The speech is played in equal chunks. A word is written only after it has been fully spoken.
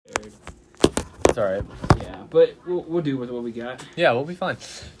It's all right. Yeah, but we'll do with what we got. Yeah, we'll be fine.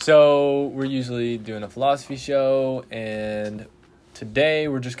 So we're usually doing a philosophy show, and today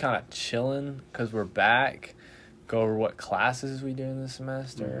we're just kind of chilling because we're back. Go over what classes we do in this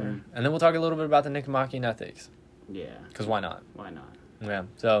semester, and then we'll talk a little bit about the Nicomachean Ethics. Yeah. Because why not? Why not? Yeah.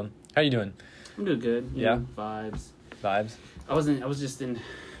 So how you doing? I'm doing good. You know, vibes. I was just in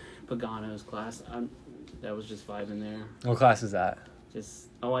Pagano's class. That was just vibing there. What class is that? It's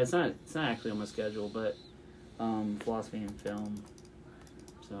not actually on my schedule, but philosophy and film.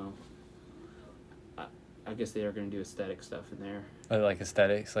 So I guess they are going to do aesthetic stuff in there. Like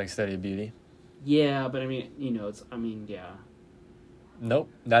aesthetics, like study of beauty. Yeah, but I mean, yeah. Nope,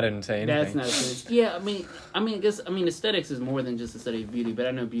 that didn't say anything. That's not a sentence. Yeah, I guess aesthetics is more than just the study of beauty, but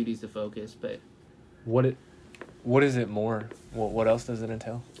I know beauty's the focus. But what is it more? What else does it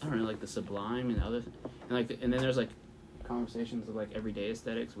entail? I don't know, like the sublime and other, and then there's like conversations of like everyday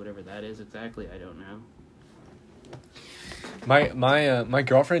aesthetics, whatever that is exactly. I don't know. My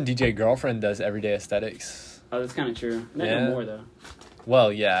girlfriend, DJ girlfriend, does everyday aesthetics. Oh, that's kind of true. Not no more though.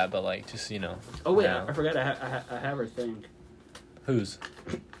 Well, yeah, but like just Oh wait, I forgot. I have her thing. Whose?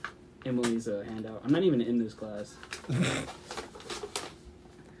 Emily's handout. I'm not even in this class.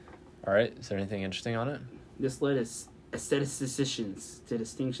 All right. Is there anything interesting on it? This led aestheticians to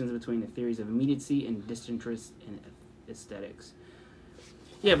distinctions between the theories of immediacy and disinterest in aesthetics.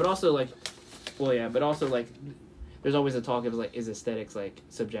 Yeah, but also there's always a talk of like, is aesthetics like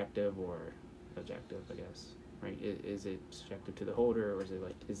subjective or objective? I guess, right? Is it subjective to the holder, or is it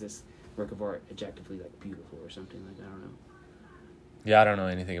like, is this work of art objectively like beautiful or something like that? I don't know. Yeah, I don't know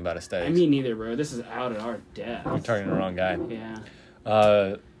anything about aesthetics. I mean, neither, bro. This is out of our depth. You're talking to the wrong guy.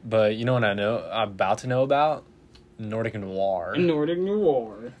 Yeah. But you know what I'm about to know about? Nordic Noir. Nordic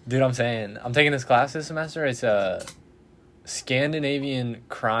Noir. Dude, I'm taking this class this semester. It's a Scandinavian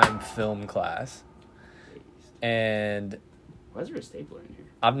crime film class. And why is there a stapler in here?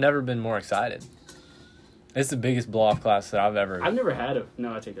 I've never been more excited. It's the biggest blow-off class that I've never had a...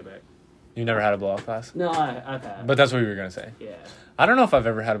 No, I take that back. You've never had a blow-off class? No, I've had. But that's what you were going to say. Yeah. I don't know if I've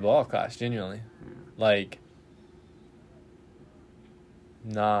ever had a blow-off class, genuinely. Like,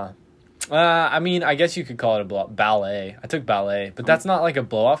 nah. I mean, I guess you could call it a ballet. I took ballet, but that's not like a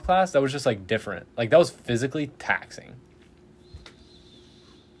blow-off class. That was just like different. Like, that was physically taxing.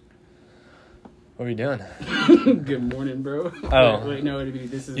 What are you doing? Good morning, bro. Oh. Wait, no,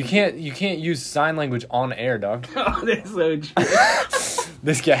 this is... You can't use sign language on air, dog. Oh, that's so true.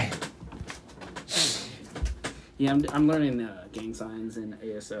 This guy. Yeah, I'm learning gang signs in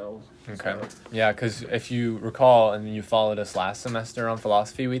ASL. Okay. So. Yeah, because if you recall, and you followed us last semester on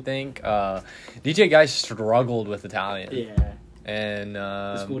philosophy, we think, DJ Guy struggled with Italian. Yeah. And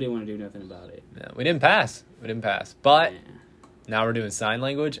the school didn't want to do nothing about it. Yeah, we didn't pass. But now we're doing sign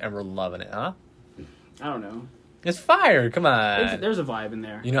language, and we're loving it, huh? I don't know. It's fire. Come on. There's a vibe in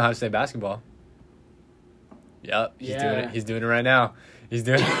there. You know how to say basketball. Yep. He's doing it. He's doing it right now.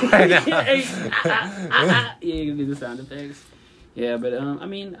 Yeah, you can do the sound effects. Yeah, but I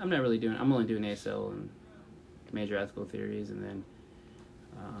mean, I'm only doing ASL and major ethical theories, and then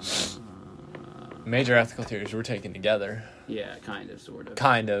major ethical theories we're taking together. Yeah, kind of, sort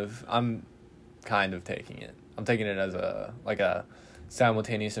of. I'm kind of taking it. I'm taking it as a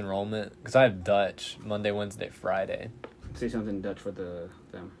simultaneous enrollment because I have Dutch Monday, Wednesday, Friday. Say something in Dutch for them.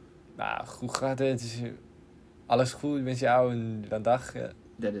 Hoe gaat het? Alles goed met jou en vandaag?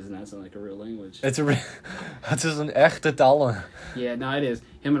 That does not sound like a real language. Het is een echte taal. Yeah, no, it is.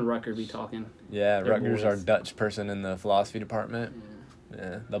 Him and Rucker be talking. Yeah, Rutger's our Dutch person in the philosophy department.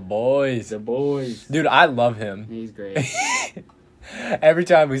 Yeah, the boys. Dude, I love him. He's great. Every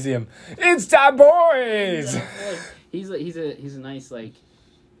time we see him, it's time, boys. He's a nice, like,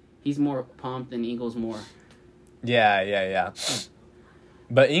 he's more pumped than Eagles more. Yeah.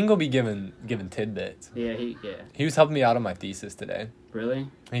 But Ingle be giving tidbits. Yeah. He was helping me out on my thesis today. Really?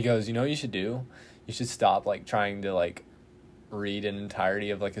 He goes, you know what you should do? You should stop, like, trying to, like, read an entirety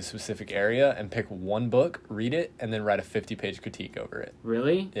of, like, a specific area and pick one book, read it, and then write a 50-page critique over it.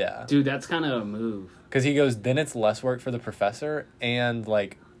 Really? Yeah. Dude, that's kind of a move. Because he goes, then it's less work for the professor and,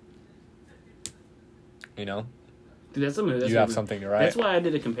 like, you know? Dude, that's a move. You have something to write. That's why I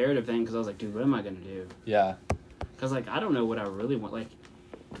did a comparative thing, because I was like, dude, what am I going to do? Yeah. Because, like, I don't know what I really want. Like,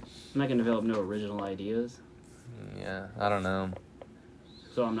 I'm not going to develop no original ideas. Yeah, I don't know.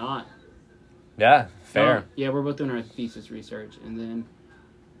 So I'm not. Yeah, fair. Yeah, we're both doing our thesis research, and then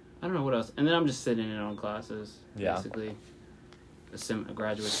I don't know what else. And then I'm just sitting in on classes, basically. A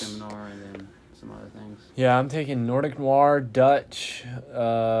graduate seminar, and then some other things. Yeah, I'm taking Nordic Noir, Dutch,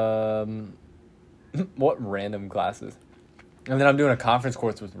 what random classes? And then I'm doing a conference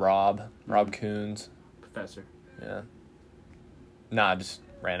course with Rob Coons. Professor. Yeah. Nah, just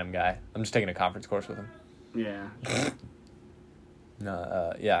random guy. I'm just taking a conference course with him. Yeah.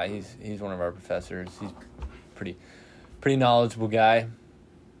 No, yeah, he's one of our professors. He's pretty knowledgeable guy.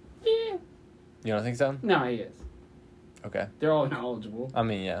 Yeah. You don't think so? No, he is. Okay. They're all knowledgeable. I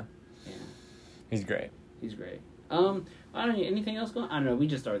mean, yeah. Yeah. He's great. He's great. I don't know, anything else going on? I don't know, we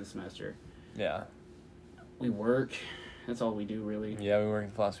just started the semester. Yeah. We work. That's all we do, really. Yeah, we work in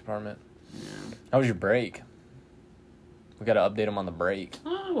the philosophy department. Yeah. How was your break? We got to update them on the break.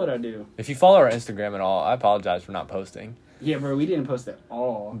 Oh, what'd I do? If you follow our Instagram at all, I apologize for not posting. Yeah, bro, we didn't post at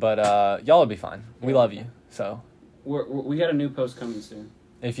all. But y'all will be fine. We love you. So We got a new post coming soon.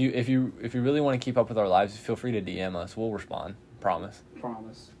 if you really want to keep up with our lives, feel free to DM us. We'll respond. Promise.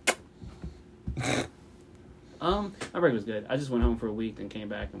 Promise. My break was good. I just went home for a week, then came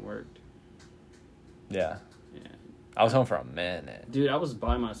back and worked. Yeah. Yeah. I was home for a minute. Dude, I was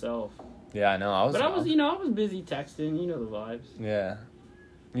by myself. Yeah, I know. I was busy texting. You know the vibes. Yeah.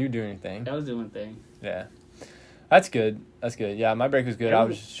 You doing your thing. I was doing thing. Yeah. That's good. Yeah, my break was good. I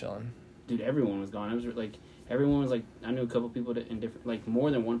was just chilling. Dude, everyone was gone. Everyone was like, I knew a couple people in different, like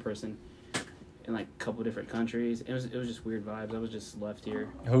more than one person in like a couple different countries. It was just weird vibes. I was just left here.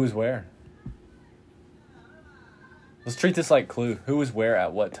 Who was where? Let's treat this like Clue. Who was where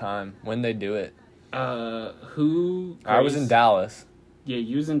at what time? When they do it? Who? I was in Dallas. Yeah,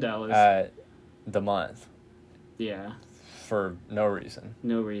 you was in Dallas. At the month. Yeah. For no reason.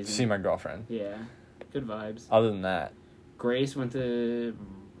 No reason. To see my girlfriend. Yeah. Good vibes. Other than that. Grace went to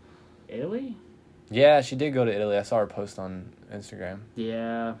Italy? Yeah, she did go to Italy. I saw her post on Instagram.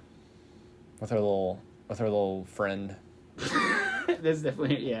 Yeah. With her little friend. That's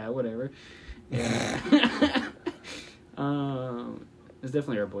definitely, yeah, whatever. Yeah. It's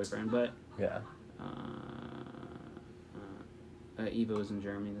definitely her boyfriend, but Yeah. Evo's in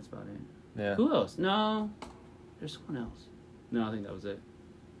Germany. That's about it. Yeah. Who else? No, there's someone else. No, I think that was it.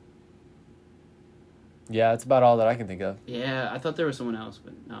 Yeah, it's about all that I can think of. Yeah, I thought there was someone else,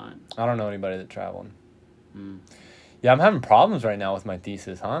 but not. I don't know anybody that traveled. Mm. Yeah, I'm having problems right now with my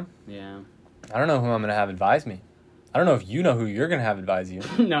thesis, huh? Yeah. I don't know who I'm going to have advise me. I don't know if you know who you're going to have advise you.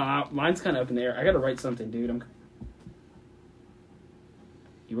 No, mine's kind of up in the air. I got to write something, dude.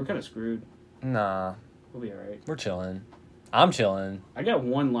 You were kind of screwed. Nah. We'll be all right. We're chilling. I'm chilling. I got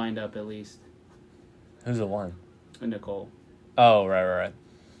one lined up at least. Who's the one? Nicole. Oh, right.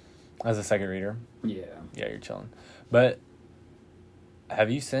 As a second reader. Yeah. Yeah, you're chilling. But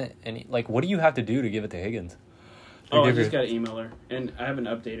have you sent any... Like, what do you have to do to give it to Higgins? Oh, I just got to email her. And I haven't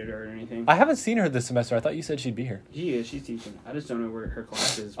updated her or anything. I haven't seen her this semester. I thought you said she'd be here. She is. She's teaching. I just don't know where her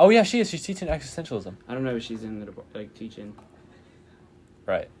class is. Oh, yeah, she is. She's teaching existentialism. I don't know if she's in the, like, teaching.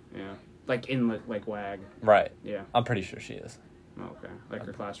 Right. Yeah. Like, in, like WAG. Right. Yeah. I'm pretty sure she is. Oh, okay. Like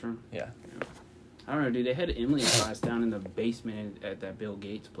her classroom? Yeah. I don't know, dude. They had Emily's class down in the basement at that Bill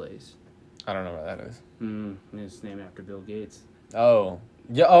Gates place. I don't know where that is. It's named after Bill Gates. Oh.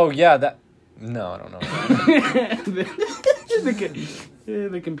 Yeah, that... No, I don't know.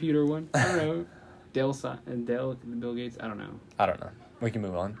 The computer one. I don't know. Dell, Bill Gates. I don't know. I don't know. We can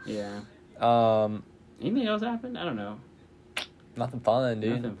move on. Yeah. Anything else happened? I don't know. Nothing fun,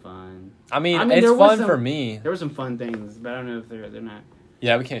 dude. Nothing fun. I mean it's fun for me. There were some fun things, but I don't know if they're not.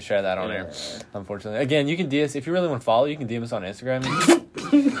 Yeah, we can't share that on air, unfortunately. Again, you can DM us if you really want to follow. You can DM us on Instagram.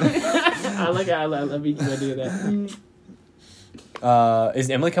 I love you when I do that. Is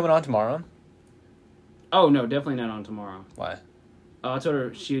Emily coming on tomorrow? Oh no, definitely not on tomorrow. Why? I told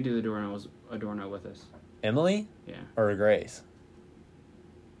her she would do the Adorno with us. Emily? Yeah. Or Grace?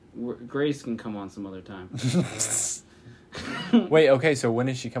 Grace can come on some other time. Wait, okay, so when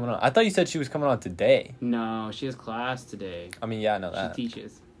is she coming on? I thought you said she was coming on today. No, she has class today. I mean, yeah, I know that. She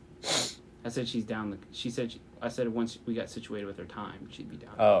teaches. I said she's down. I said once we got situated with her time, she'd be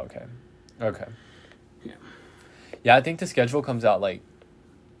down. Oh, okay. Okay. Yeah. Yeah, I think the schedule comes out, like,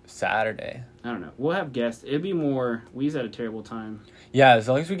 Saturday. I don't know. We'll have guests. It'd be more... We had a terrible time. Yeah, as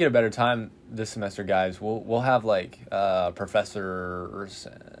long as we get a better time this semester, guys, we'll have, like, professors...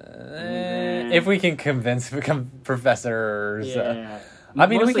 if we can convince professors... Yeah. I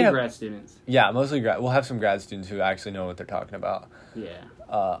mean, mostly we can have, grad students. Yeah, mostly grad. We'll have some grad students who actually know what they're talking about. Yeah.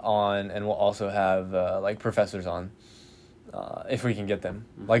 On, and we'll also have, like, professors on. If we can get them.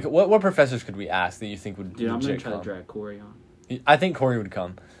 Mm-hmm. Like, what professors could we ask that you think would Dude, I'm going to try come? to drag Corey on. I think Corey would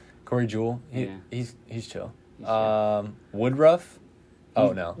come. Corey Jewell. He's chill. Woodruff.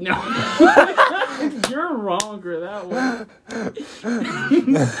 Oh no. No. You're wrong for that one.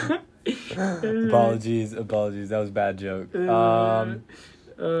 Apologies. That was a bad joke. No,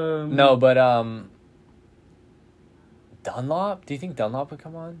 but Dunlop? Do you think Dunlop would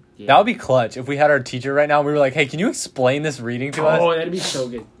come on? Yeah. That would be clutch if we had our teacher right now. We were like, hey, can you explain this reading to us? Oh, that'd be so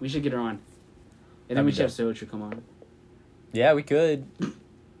good. We should get her on. And then That'd we be should have Socha come on. Yeah, we could.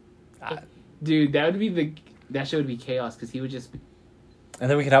 Dude, that show would be chaos because he would just be... And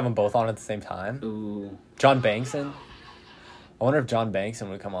then we could have them both on at the same time. Ooh. John Bankson. I wonder if John Bankson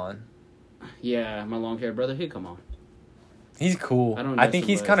would come on. Yeah, my long-haired brother, he'd come on. He's cool. I don't I know think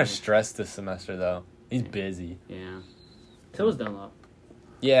he's somebody, kind of so- stressed this semester, though. He's busy. Yeah. So was Dunlop.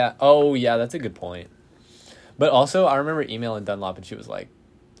 Yeah. Oh, yeah, that's a good point. But also, I remember emailing Dunlop, and she was like,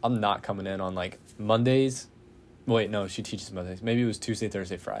 I'm not coming in on, like, Mondays. Wait, no, she teaches Mondays. Maybe it was Tuesday,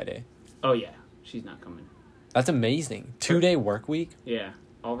 Thursday, Friday. Oh, yeah. She's not coming. That's amazing. 2-day work week? Yeah.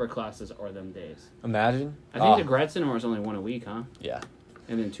 All of her classes are them days. Imagine. I think the grad cinema is only one a week, huh? Yeah.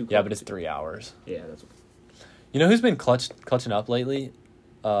 And then 2 Yeah, but it's 3 hours. Yeah, that's... You know who's been clutching up lately?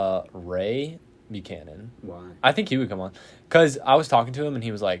 Ray Buchanan. Why? I think he would come on. Because I was talking to him, and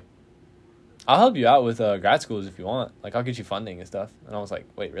he was like, I'll help you out with grad schools if you want. Like, I'll get you funding and stuff. And I was like,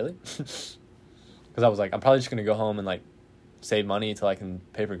 wait, really? Because I was like, I'm probably just going to go home and, like, save money till I can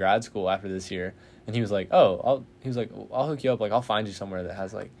pay for grad school after this year. And he was like, I'll hook you up. Like, I'll find you somewhere that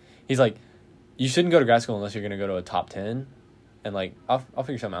has, like... He's like, you shouldn't go to grad school unless you're going to go to a top 10. And, like, I'll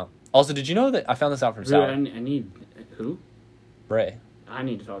figure something out. Also, did you know that I found this out from Sal? I need... Who? Ray. I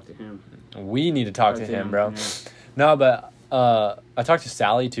need to talk to him. We need to talk to him, bro. Yeah. No, but I talked to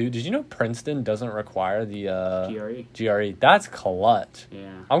Sally, too. Did you know Princeton doesn't require the... GRE? GRE? That's clutch.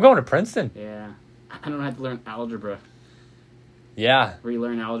 Yeah. I'm going to Princeton. Yeah. I don't have to learn algebra. Yeah. Where you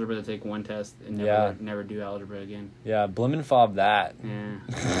learn algebra to take one test and never do algebra again. Yeah, Blumenfob that.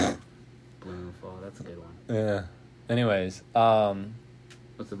 Yeah. Blumenthal, that's a good one. Yeah. Anyways,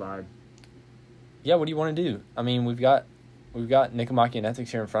 What's the vibe? yeah, what do you want to do? I mean, we've got Nicomachean and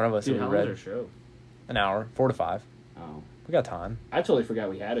Ethics here in front of us. Dude, that how we long's read our show? an hour, 4 to 5. Oh. We got time. I totally forgot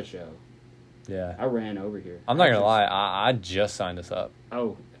we had a show. Yeah. I ran over here. I'm not gonna lie. I just signed us up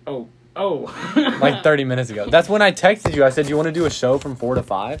Oh. like 30 minutes ago. That's when I texted you. I said, you want to do a show from 4 to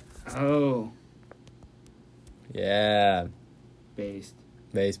 5? Oh. Yeah. Based.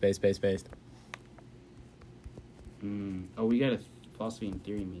 Based. Oh, we got a philosophy and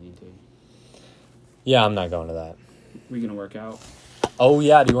theory meeting too. Yeah, I'm not going to that. We gonna work out? Oh,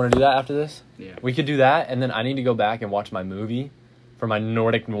 yeah. Do you want to do that after this? Yeah. We could do that, and then I need to go back and watch my movie for my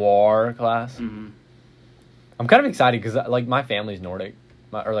Nordic Noir class. Mm-hmm. I'm kind of excited because, like, my family's Nordic,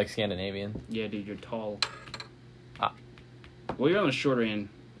 or, like, Scandinavian. Yeah, dude, you're tall. Ah. Well, you're on the shorter end.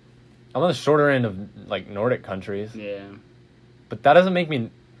 I'm on the shorter end of, like, Nordic countries. Yeah. But that doesn't make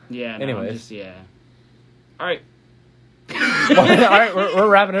me... Yeah, no, Anyways. All right. All right, we're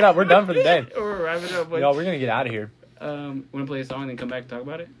wrapping it up. We're done for the day. We're wrapping it up. But, Y'all, we're going to get out of here. want to play a song and then come back and talk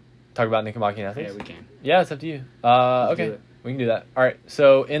about it? Talk about Nicomachean Ethics? Yeah, we can. Yeah, it's up to you. Let's Okay, do it. we can do that. All right,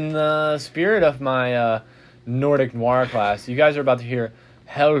 so in the spirit of my Nordic Noir class, you guys are about to hear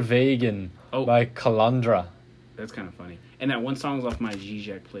Helvegen by Kalandra. That's kind of funny. And that one song's off my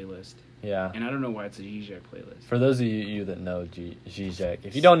Zizek playlist. Yeah. And I don't know why it's a Zizek playlist. For those of you that know Zizek,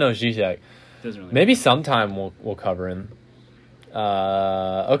 if you don't know Zizek, Doesn't really maybe sometime we'll cover him.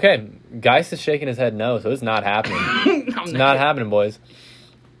 Okay, Geist is shaking his head no, so it's not happening. It's not happening, boys.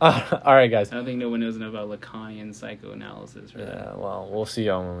 All right, guys. I don't think no one knows enough about Lacanian psychoanalysis for that. Yeah, well, we'll see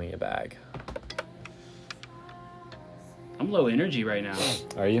y'all when we get back. I'm low energy right now.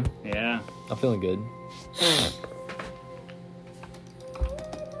 Are you? Yeah. I'm feeling good.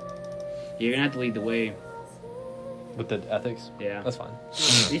 You're gonna have to lead the way. With the ethics? Yeah. That's fine.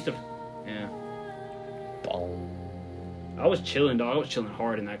 I used to, yeah. I was chilling, dog. I was chilling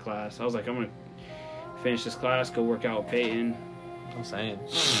hard in that class. I was like, I'm gonna finish this class, go work out with Peyton. I'm saying.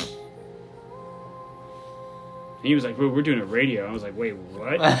 And he was like, we're doing a radio. I was like, wait,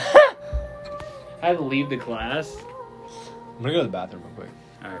 what? I had to leave the class. I'm gonna go to the bathroom real quick.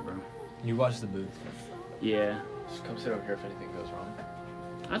 Alright, bro. You watch the booth. Yeah. Just come sit over here if anything goes wrong.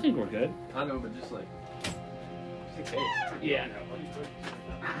 I think we're good. I know, but just like in case. Yeah, I know.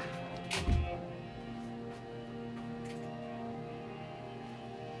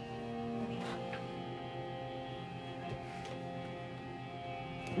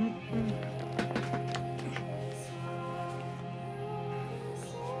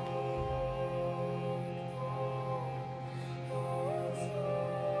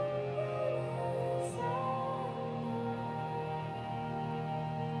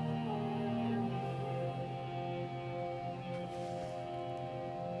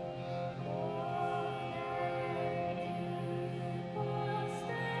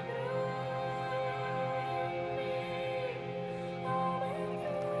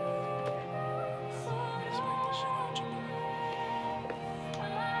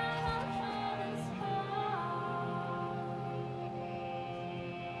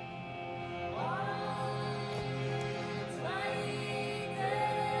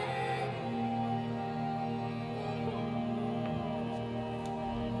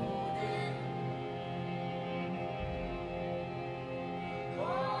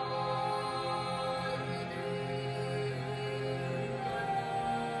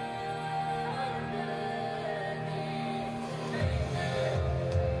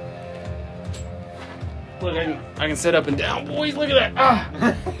 Look, I can sit up and down, boys. Look at that. Ah.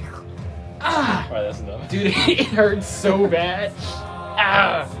 Ah. Alright, that's enough. Dude, it hurts so bad.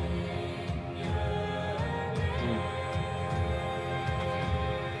 Ah.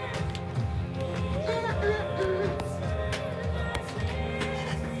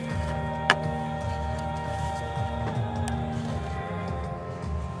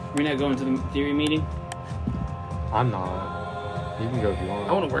 We're not going to the theory meeting? I'm not. You can go if you want.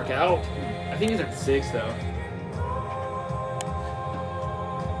 I want to work out. I think it's at 6 though.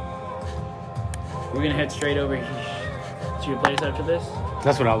 We're gonna head straight over to your place after this?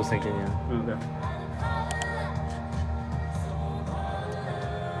 That's what I was thinking, yeah. Okay.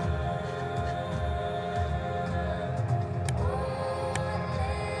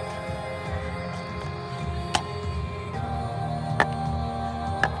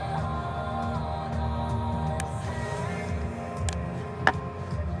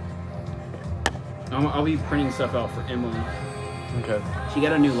 I'll be printing stuff out for Emily. Okay. She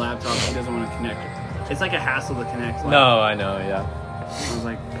got a new laptop. She doesn't want to connect it. It's like a hassle to connect. No, I know, yeah. I was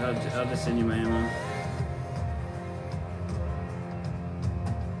like, I'll just send you my ammo.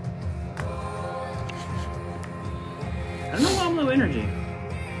 I don't know why I'm low energy.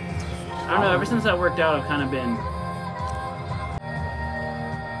 I don't know. Ever since I worked out, I've kind of been.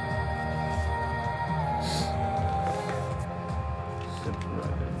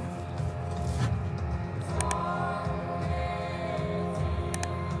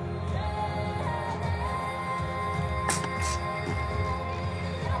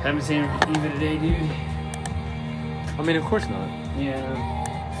 Haven't seen Eva today, dude. I mean, of course not.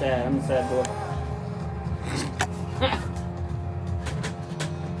 Yeah, sad. I'm a sad boy.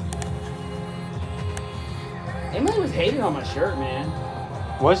 Emily was hating on my shirt, man.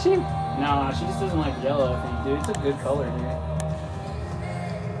 Was she? No, she just doesn't like yellow, I think, dude. It's a good color, dude.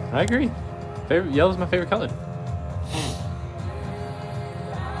 I agree. Yellow's my favorite color.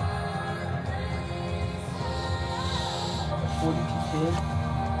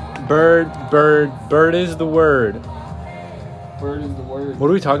 Bird is the word. Bird is the word. What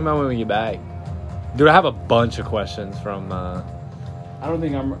are we talking about when we get back? Dude, I have a bunch of questions from I don't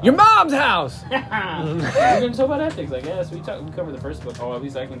think I'm your mom's house. We're gonna talk about ethics, I guess. We covered the first book. Oh, at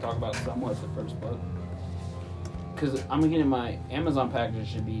least I can talk about somewhat the first book. Because I'm getting my Amazon packages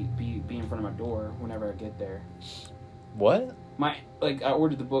should be in front of my door whenever I get there. What? I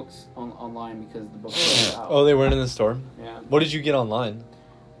ordered the books online because the books were out. Oh, they weren't in the store? Yeah. What did you get online?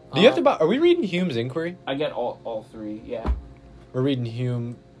 Do you have to buy? Are we reading Hume's Inquiry? I get all three, yeah. We're reading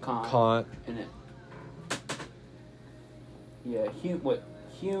Hume, Kant. And it. Yeah, Hume,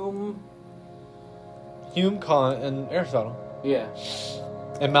 Kant, and Aristotle. Yeah.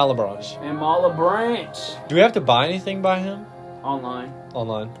 And Malebranche. And Malebranche. Do we have to buy anything by him? Online.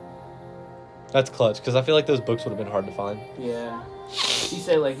 That's clutch, because I feel like those books would have been hard to find. Yeah. He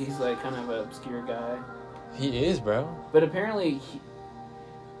said he's kind of an obscure guy. He is, bro. But apparently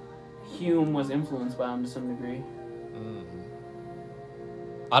Hume was influenced by him to some degree.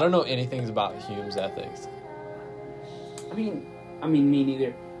 I don't know anything about Hume's ethics. I mean, me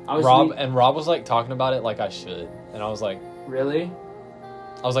neither. Rob was talking about it like I should, and I was like, really?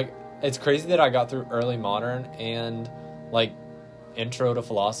 I was like, it's crazy that I got through early modern and intro to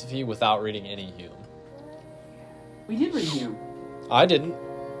philosophy without reading any Hume. We did read Hume. I didn't.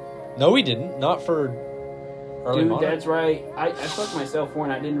 No, we didn't. Not for early modern. Dude, that's right. I fucked myself for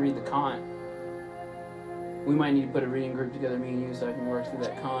and I didn't read the Kant. We might need to put a reading group together, me and you, so I can work through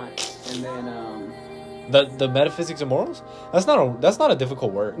that Kant. And then, The Metaphysics of Morals? That's not a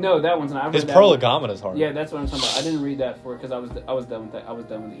difficult work. No, that one's not. His Prolegomena is hard. Yeah, that's what I'm talking about. I didn't read that for because I was done with that. I was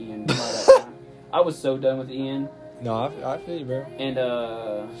done with Ian by that time. I was so done with Ian. No, I feel you, bro. And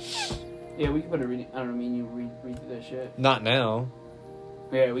yeah, we can put a reading. I don't know, me and you read through that shit. Not now.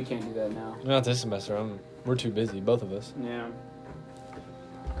 Yeah, we can't do that now. Not this semester. We're too busy, both of us. Yeah.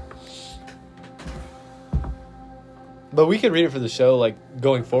 But we could read it for the show,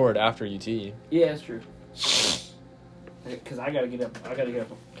 going forward after UT. Yeah, that's true. Because I gotta get up.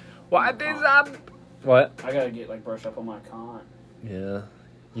 What is up? What? I gotta get brushed up on my Kant. Yeah,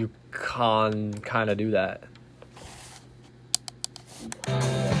 you kind of do that.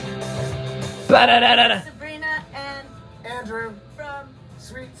 Sabrina and Andrew from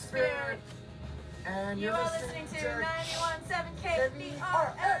Sweet Spirit, and you are listening to 91.7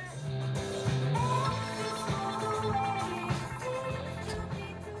 KBRS.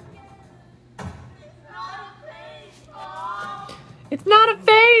 It's not a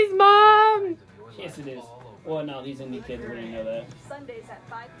phase, Mom! Yes, it is. Well, no, these indie kids wouldn't know that. Sundays at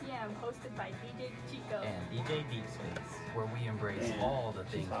 5 p.m. hosted by DJ Chico. And DJ Deep Space, where we embrace Damn. all the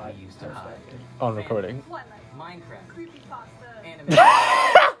things we used to hide. On recording. Twilight. Minecraft, Creepypasta.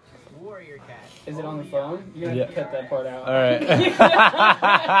 anime, Warrior Cat. Is it on the phone? You're gonna have to cut that part out. All right.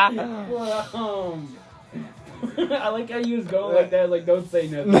 Well, I like how you was going like that. Like, don't say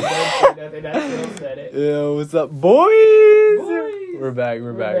nothing. Don't say nothing. I still said it. Yeah, what's up, boys? Boys. We're back.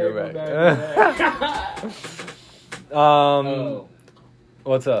 We're back. We're back. Um,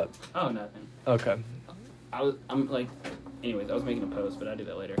 what's up? Oh, nothing. Okay. I'm like, anyways, I was making a post, but I'll do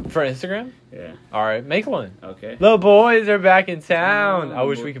that later. For Instagram? Yeah. All right, make one. Okay. The boys are back in town. I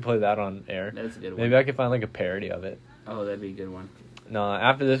wish boy. we could play that on air. That's a good one. Maybe I could find like a parody of it. Oh, that'd be a good one. No,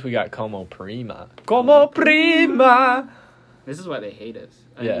 after this we got Como Prima. Como Prima. This is why they hate us.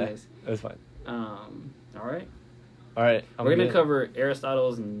 Yeah, Anyways, that's fine. all right. All right, We're gonna good. cover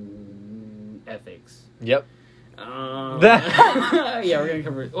Aristotle's ethics. Yep. Yeah, we're gonna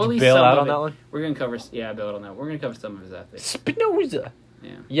cover. Well, at least Bail some out of on it. that one. We're gonna cover. Yeah, bail out on that. We're gonna cover some of his ethics. Spinoza.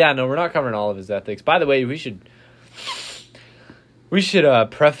 Yeah. Yeah, no, we're not covering all of his ethics. By the way, we should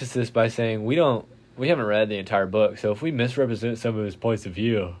preface this by saying we haven't read the entire book, so if we misrepresent some of his points of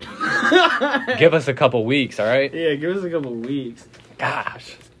view, give us a couple weeks, all right? Yeah, give us a couple weeks.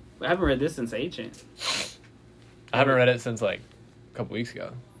 Gosh, I haven't read this since Ancient. I haven't read it since like a couple weeks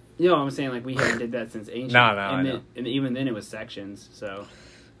ago. You know, I'm saying like we haven't did that since Ancient. No, and I know. And even then it was sections. So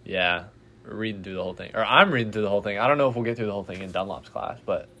Yeah, we're reading through the whole thing, or I'm reading through the whole thing. I don't know if we'll get through the whole thing in Dunlop's class,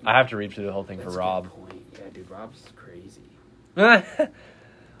 but I have to read through the whole thing that's for a Rob. good point. Yeah, dude, Rob's crazy.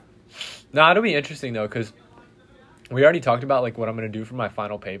 No, it'll be interesting though, because we already talked about like what I'm going to do for my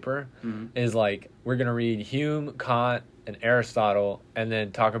final paper is like we're going to read Hume, Kant, and Aristotle, and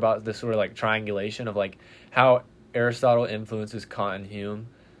then talk about this sort of like triangulation of like how Aristotle influences Kant and Hume,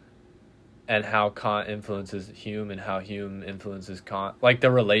 and how Kant influences Hume, and how Hume influences Kant, like the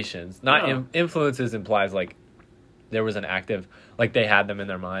relations. Not Yeah. Influences implies like there was an active, like they had them in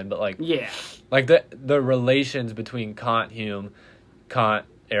their mind, but like Yeah. like the relations between Kant, Hume, Kant,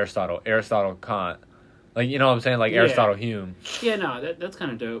 Aristotle, Kant, like, you know what I'm saying, like Yeah. Aristotle, Hume. Yeah, no, that's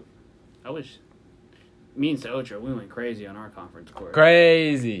kind of dope. I wish me and Socha, we went crazy on our conference course.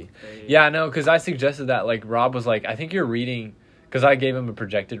 Crazy. Crazy. Yeah, no, because I suggested that, like, Rob was like, I think you're reading, because I gave him a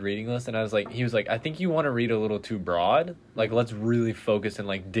projected reading list, and he was like, I think you want to read a little too broad. Like, let's really focus and,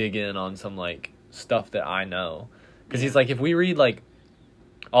 like, dig in on some, like, stuff that I know. Because he's like, if we read, like,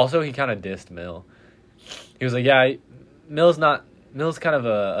 also, he kind of dissed Mill. He was like, yeah, Mill's kind of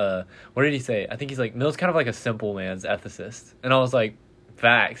a what did he say? I think he's like, Mill's kind of like a simple man's ethicist. And I was like,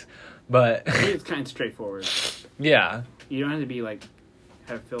 facts. But, It's kind of straightforward. yeah. You don't have to be like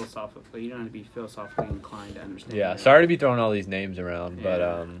have philosophical. You don't have to be philosophically inclined to understand. Yeah, it. sorry to be throwing all these names around,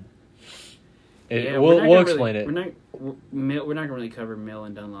 but Yeah, we'll gonna explain really, it. We're not gonna really cover Mill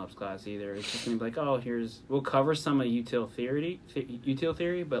and Dunlop's class either. It's just gonna be like, oh, we'll cover some of util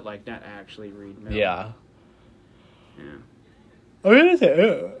theory, but like not actually read Mill. Yeah. Yeah. I mean, it's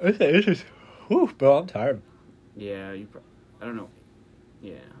interesting. Whew, bro, I'm tired. Yeah. I don't know.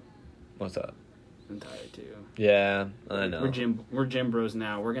 Yeah. What's up? I'm tired too. Yeah, I know. We're gym bros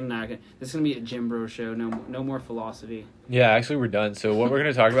now. This is gonna be a gym bro show. No more philosophy. Yeah, actually, we're done. So what we're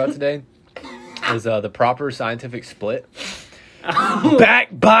gonna talk about today is the proper scientific split. Back,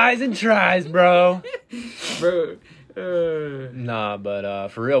 buys, and tries, bro. Bro. Nah, but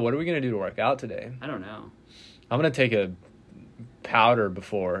for real, what are we gonna do to work out today? I don't know. I'm gonna take a powder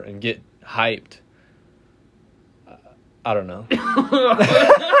before and get hyped. I don't know.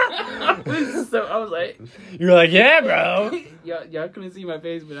 So I was like, You're like, yeah, bro. y'all couldn't see my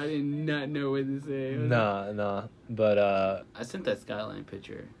face, but I did not know what to say. Nah. But I sent that Skyline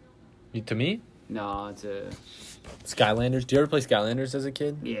picture. to me, No, to Skylanders. Do you ever play Skylanders as a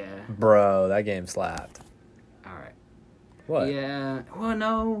kid? yeah. Bro, that game slapped. All right. What? Yeah. Well,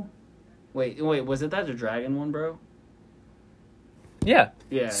 no. Wait. Was it that the dragon one, bro? Yeah.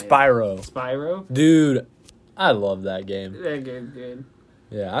 Yeah. Spyro. Spyro. Dude, I love that game. That game's good.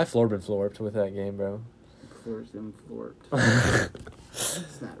 Yeah, I florped with that game, bro. Forced and florped.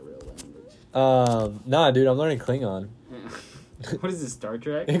 It's not a real language. Nah, dude, I'm learning Klingon. What is this, Star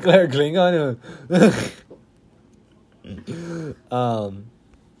Trek? Claire Klingon.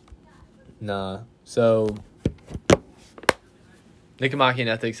 Nah. So, Nicomachean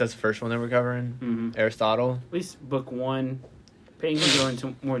Ethics, that's the first one that we're covering. Mm-hmm. Aristotle. At least book one. Payne can go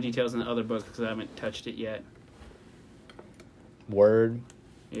into more details in the other books because I haven't touched it yet. Word.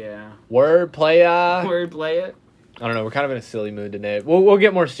 Yeah. Word playa. Word play it. I don't know. We're kind of in a silly mood today. We'll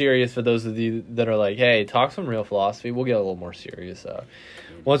get more serious for those of you that are like, hey, talk some real philosophy. We'll get a little more serious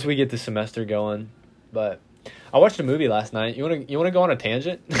once we get the semester going. But I watched a movie last night. You wanna go on a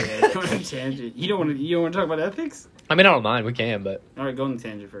tangent? Yeah, go on a tangent. You don't want to talk about ethics? I mean, I don't mind. We can, but All right, go on the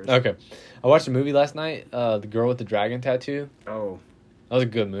tangent first. okay. I watched a movie last night. The Girl with the Dragon Tattoo. Oh. That was a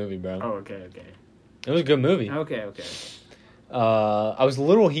good movie, bro. Oh, okay. It was a good movie. Okay. I was a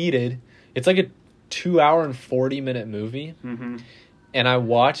little heated. It's like a 2-hour and 40-minute movie, Mm-hmm. and I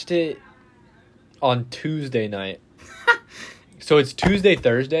watched it on Tuesday night. So it's Tuesday,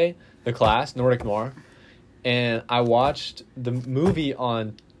 Thursday, the class, Nordic Noir, and I watched the movie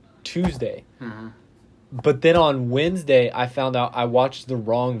on Tuesday. Uh-huh. But then on Wednesday, I found out I watched the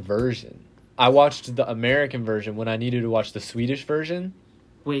wrong version. I watched the American version when I needed to watch the Swedish version.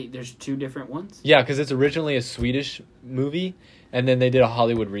 Wait, there's 2 different ones? Yeah, because it's originally a Swedish movie, and then they did a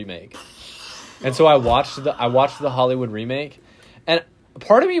Hollywood remake. And so I watched the Hollywood remake, and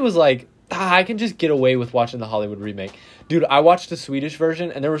part of me was like, I can just get away with watching the Hollywood remake. Dude, I watched the Swedish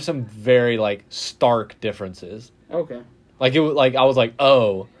version, and there were some very like stark differences. Okay. Like it was like I was like,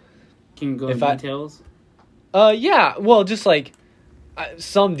 oh, Can you go If into I- details? Yeah, well, just like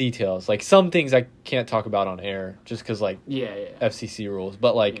some details, like some things I can't talk about on air, just because like Yeah. FCC rules.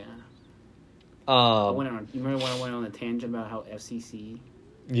 But like, Yeah. I um, went on. You remember when I went on the tangent about how FCC?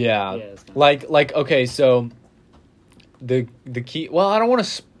 yeah, it's kinda- like okay, so the key. Well, I don't want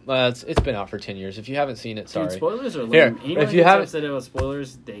to. It's been out for 10 years. If you haven't seen it, Dude, sorry. spoilers are lame. Here, Anyone if you that's haven't- upset about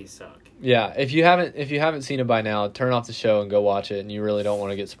spoilers, they suck. Yeah, if you haven't seen it by now, turn off the show and go watch it, and you really don't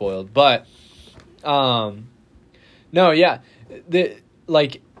want to get spoiled. But, no, yeah,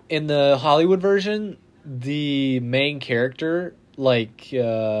 like in the Hollywood version, the main character like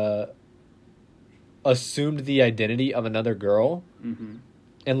assumed the identity of another girl Mm-hmm.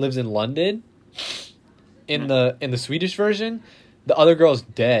 and lives in London. In the Swedish version, the other girl's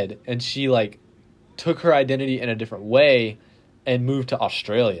dead, and she like took her identity in a different way and moved to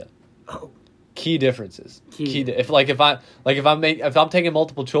Australia. Oh. Key differences. Key. If I'm taking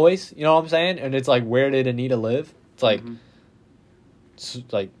multiple choice, you know what I'm saying, and it's like where did Anita live? It's like, Mhm. it's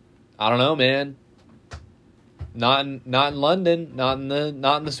like I don't know, man. Not in London, not in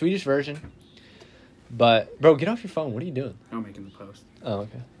the Swedish version. But bro, get off your phone. What are you doing? I'm making the post. Oh,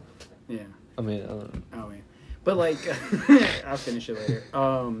 okay. Yeah. I mean, Oh yeah. But like, I'll finish it later.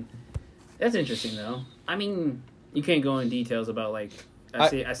 That's interesting though. I mean, you can't go in details about like.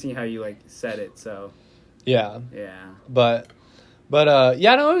 I see how you like said it. So yeah. yeah. But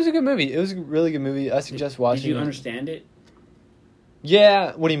yeah, no, it was a good movie. It was a really good movie. I suggest watching. Did you it. understand it?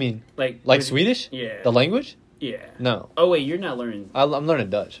 Yeah. What do you mean? Like Like was- Swedish? Yeah. The language? Yeah. No, Oh wait, you're not learning. I'm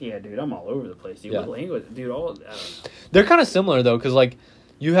learning Dutch. Yeah, dude, I'm all over the place, dude. Yeah. What language, dude? All I don't know. They're kind of similar though, because like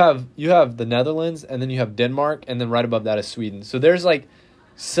you have the Netherlands, and then you have Denmark, and then right above that is Sweden. So there's like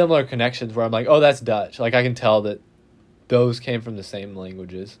similar connections where I'm like, oh, that's Dutch. Like I can tell that those came from the same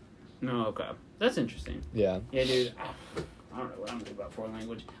languages. No, okay, that's interesting. Yeah. Yeah, dude. I don't know what I'm gonna do about foreign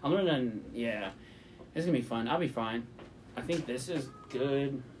language. I'm learning. Yeah, it's gonna be fun. I'll be fine. I think this is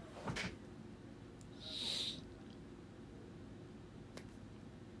good.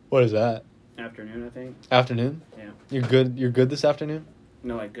 What is that? Afternoon, I think. Afternoon? Yeah. You're good. You're good this afternoon.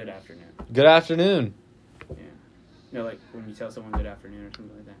 No, like good afternoon. Good afternoon. Yeah. No, like when you tell someone good afternoon or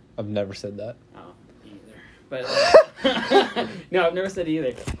something like that. I've never said that. Oh, me either. But no, I've never said it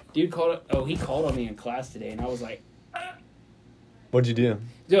either. Dude called. Oh, he called on me in class today, and I was like, What'd you do?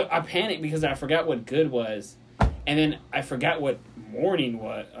 dude, I panicked because I forgot what good was, and then I forgot what morning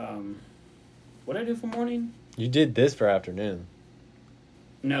was. What did I do for morning? You did this for afternoon.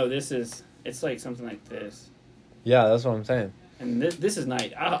 No, it's like something like this, Yeah, that's what I'm saying. and this is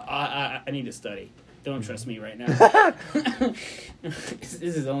night. I need to study. Don't trust me right now. This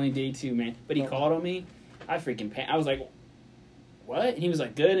is only day 2, man. But he called on me. I freaking I was like, what? And he was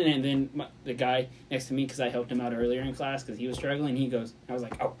like, good. And then the guy next to me, because I helped him out earlier in class because he was struggling, he goes, I was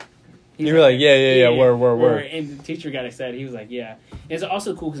like, oh. He's You were like, yeah, word. And the teacher got excited. He was like, yeah. It's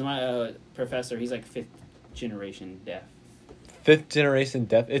also cool because my professor, he's like 5th generation deaf. 5th generation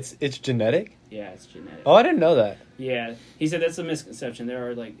deaf. It's genetic. Yeah, it's genetic. Oh, I didn't know that. Yeah. He said that's a misconception. There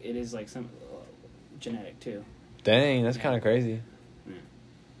are like, it is like some genetic too. Dang, that's kind of crazy.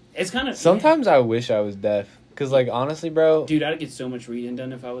 It's kind of. Sometimes I wish I was deaf. Because, like, honestly, bro. Dude, I'd get so much reading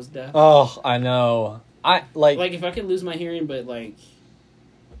done if I was deaf. Oh, I know. Like, if I could lose my hearing, but, like,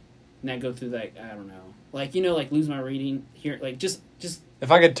 not go through, like, I don't know. Like, you know, like, lose my reading, hear, like, just.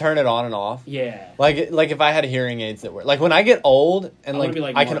 if I could turn it on and off. Yeah. Like if I had hearing aids that were... Like, when I get old and, I wanna be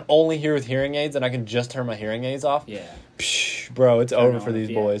like I can Mark. only hear with hearing aids and I can just turn my hearing aids off. Yeah. Psh, bro, it's Turn over it for off, these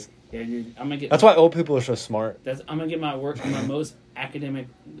yeah. boys. Yeah, dude. I'm gonna get. That's why old people are so smart. I'm gonna get my work, my most academic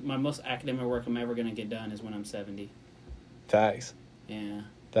work I'm ever gonna get done is when I'm 70. Facts. Yeah.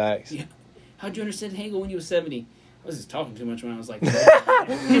 Facts. Yeah. How'd you understand Hegel when you were 70? I was just talking too much when I was like...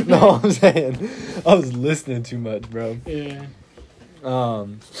 No, I'm saying I was listening too much, bro. Yeah.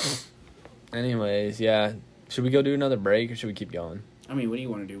 Anyways, yeah. Should we go do another break or should we keep going? I mean, what do you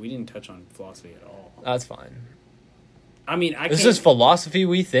want to do? We didn't touch on philosophy at all. That's fine. I mean, This is Philosophy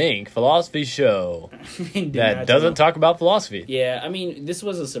We Think, philosophy show that doesn't talk about philosophy. Yeah, I mean, this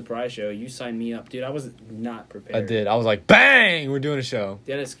was a surprise show. You signed me up, dude. I was not prepared. I did. I was like, bang, we're doing a show.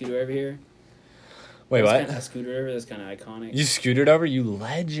 They had a scooter over here. Wait, what? A scooter over that's kind of iconic. You scootered over? You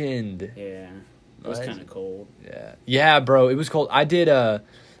legend. Yeah. It was kind of cold. Yeah. Yeah, bro. It was cold. I did,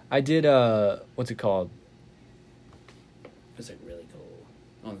 what's it called? It was like really cold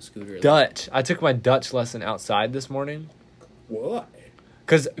on the scooter. Dutch. I took my Dutch lesson outside this morning. What?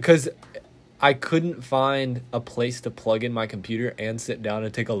 Because I couldn't find a place to plug in my computer and sit down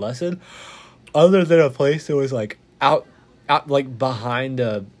and take a lesson other than a place that was like out like behind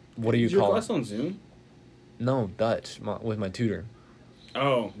a, what do you Is your call class it? on Zoom? No, Dutch with my tutor.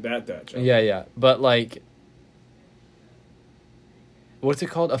 Oh, that Dutch. Okay. Yeah. But like, what's it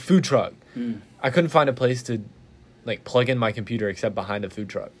called? A food truck. I couldn't find a place to like plug in my computer except behind a food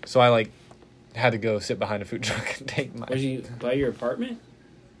truck. So I like had to go sit behind a food truck and take my... Was you by your apartment?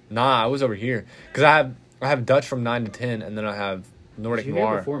 Nah, I was over here. Because I have Dutch from 9 to 10, and then I have Nordic Was you here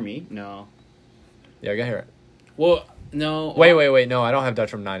Noir. before me? No. Yeah, I got here. Well, no. Wait. No, I don't have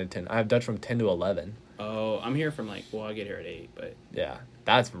Dutch from 9 to 10. I have Dutch from 10 to 11. Oh, I'm here from I get here at 8, but... Yeah,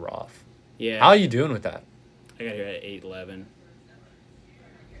 that's rough. Yeah. How are you doing with that? I got here at 8:11.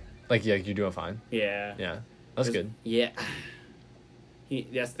 Like, yeah, you're doing fine. Yeah. Yeah, that's good. Yeah.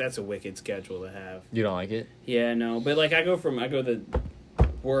 That's a wicked schedule to have. You don't like it? Yeah, no, but like I go the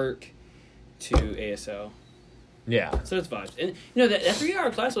work to ASL, Yeah. so it's vibes. And you know that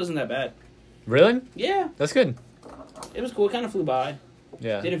 3-hour class wasn't that bad. Really? Yeah, That's good. it was cool. It kind of flew by.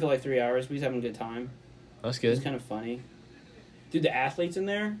 Yeah, Didn't feel like 3 hours. We was having a good time. that's It was good. kind of funny. Dude, the athletes in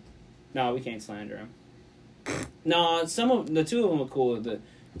there. No, we can't slander them. No, the two of them were cool.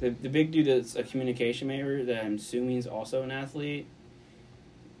 The big dude that's a communication major that I'm assuming is also an athlete.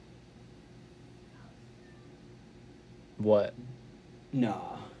 What?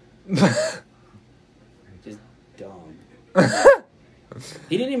 Nah. Just dumb.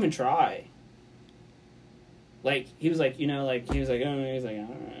 He didn't even try. Like, he was like, oh, he's like,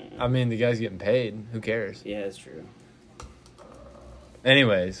 I mean, the guy's getting paid. Who cares? yeah, that's true.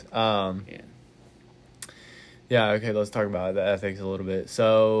 Anyways, Yeah. yeah, okay, let's talk about the ethics a little bit.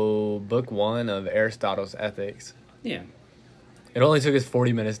 So, book 1 of Aristotle's Ethics. Yeah, It only took us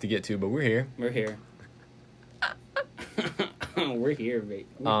 40 minutes to get to, but we're here. we're here. We're here, baby.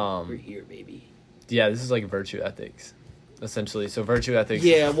 We're here, baby. Yeah, this is like virtue ethics, essentially. So, virtue ethics.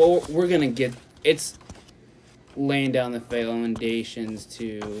 Yeah, well, we're gonna get... It's laying down the foundations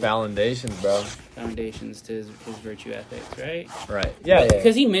to... Foundations, bro. Foundations to his virtue ethics, right? Right. Yeah.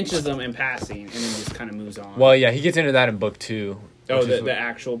 Because he mentions them in passing and then just kind of moves on. Well, yeah, he gets into that in book 2. oh, which is the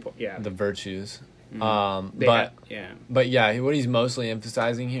actual... Yeah. the virtues. They But have- yeah. But yeah, what he's mostly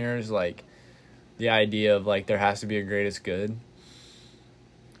emphasizing here is like the idea of like there has to be a greatest good.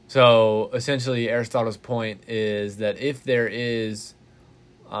 So essentially, Aristotle's point is that if there is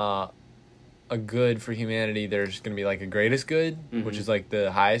a good for humanity, there's going to be like a greatest good, which is like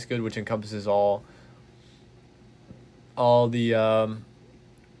the highest good, which encompasses all the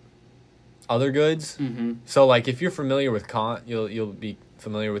other goods. Mm-hmm. So like if you're familiar with Kant, you'll be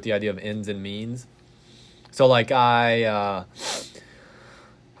familiar with the idea of ends and means. So like I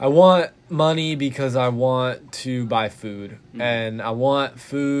want money because I want to buy food, and I want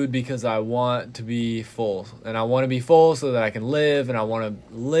food because I want to be full, and I want to be full so that I can live, and I want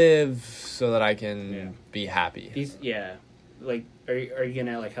to live so that I can be happy. Like, are you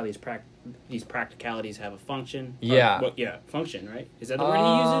gonna like how these practicalities have a function? Yeah. Function, right? Is that the word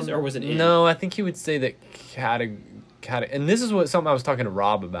he uses, or was it in? No, I think he would say that and this is something I was talking to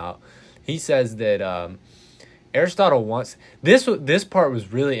Rob about. He says that Aristotle wants this part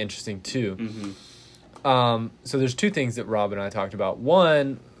was really interesting too. Mm-hmm. So there's two things that Rob and I talked about.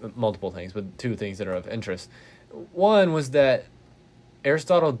 One, multiple things, but two things that are of interest. One was that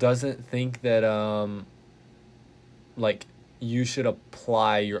Aristotle doesn't think that like you should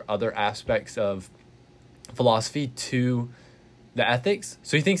apply your other aspects of philosophy to the ethics.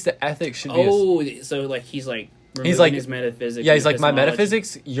 So he thinks that ethics should be so like he's like his metaphysics. yeah, he's and like, my epistemology.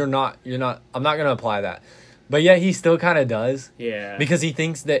 metaphysics, you're not, I'm not going to apply that. But yet he still kind of does. Yeah. Because he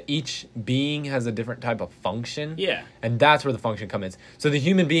thinks that each being has a different type of function. Yeah. And that's where the function comes in. So the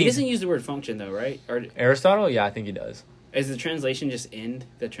human being... He doesn't use the word function though, right? Or Aristotle? Yeah, I think he does. Is the translation just end?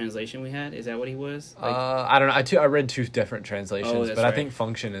 The translation we had, is that what he was? I don't know. I read two different translations, Oh, that's but I right. think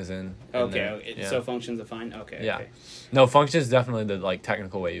function is in Okay, there. okay. Yeah. So function's defined. Okay. Yeah. Okay. No, function is definitely the like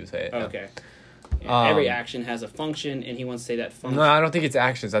technical way you say it. yeah. Okay. Yeah, every Um, action has a function, and he wants to say that function. No, I don't think it's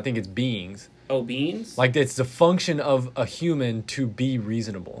actions. I think it's beings. Oh, beings. Like it's the function of a human to be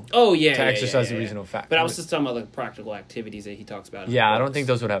reasonable, Oh yeah. to yeah, exercise yeah, a yeah. reasonable fact. But I was just talking about like practical activities that he talks about. in Yeah, the I don't books. think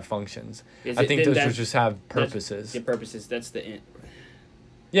those would have functions. Is I it- think then those that- would just have purposes. The purposes. That's the end.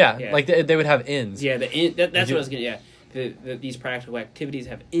 Yeah, Yeah. like they would have ends. Yeah, the end. That's You- what I was gonna. Yeah, these practical activities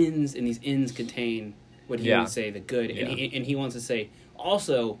have ends, and these ends contain what he Yeah. would say the good, and Yeah. he wants to say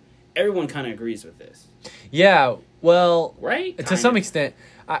also everyone kind of agrees with this, Yeah, well, right? to some extent,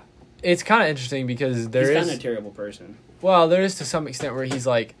 it's kind of interesting because he's there kind is of a terrible person. well, there is to some extent where he's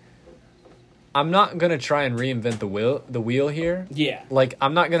like, I'm not gonna try and reinvent the wheel here. Yeah, Like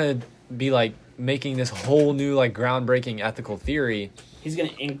I'm not gonna be like making this whole new like groundbreaking ethical theory. he's gonna.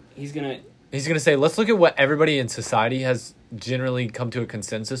 He's gonna say, let's look at what everybody in society has generally come to a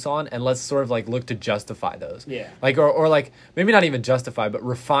consensus on, and let's sort of like look to justify those. Yeah. Like or like maybe not even justify, but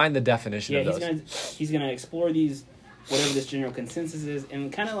refine the definition Yeah, of those. he's gonna explore these, whatever this general consensus is,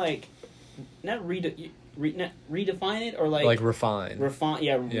 and kind of like not redefine it or Like refine. refine.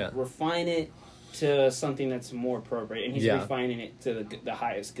 Yeah. Refine it to something that's more appropriate, and he's Yeah. refining it to the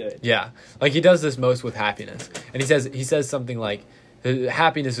highest good. Yeah, like he does this most with happiness, and he says something like,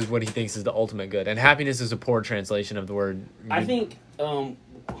 happiness is what he thinks is the ultimate good, and happiness is a poor translation of the word. I think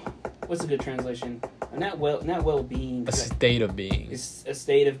what's a good translation? Not well-being. A state of being. It's a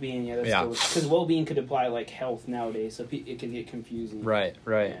state of being. Yeah, that's Yeah. because well-being could apply like health nowadays, so it can get confusing. Right.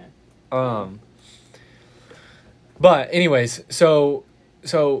 Right. Yeah. But anyways, so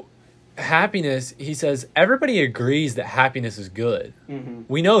happiness, he says everybody agrees that happiness is good. Mm-hmm.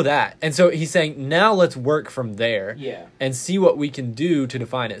 We know that. And so he's saying now let's work from there Yeah. and see what we can do to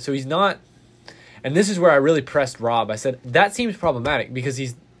define it. So he's not, and this is where I really pressed Rob. I said that seems problematic because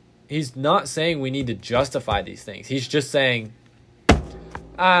he's not saying we need to justify these things. He's just saying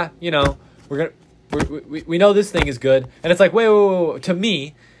we know this thing is good. And it's like, wait. To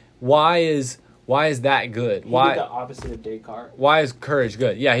me, why is that good? He Why did the opposite of Descartes. why is courage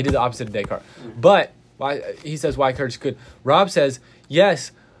good? Yeah, he did the opposite of Descartes. But why he says why courage is good. Rob says,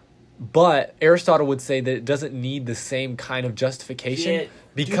 yes, but Aristotle would say that it doesn't need the same kind of justification Yeah,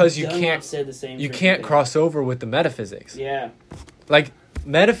 because dude, you Dunlop can't said the same you freaking can't thing. cross over with the metaphysics. Yeah. Like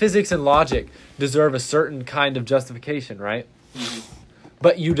metaphysics and logic deserve a certain kind of justification, right?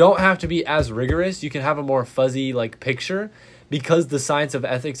 But you don't have to be as rigorous. You can have a more fuzzy like picture because the science of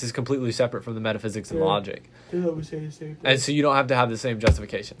ethics is completely separate from the metaphysics and Yeah. logic. Dunlop would say the same thing. And so you don't have to have the same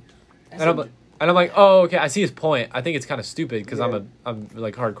justification. That's And I'm like, oh, okay, I see his point. I think it's kind of stupid because Yeah. I'm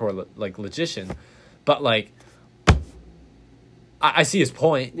like hardcore like logician, but like, I see his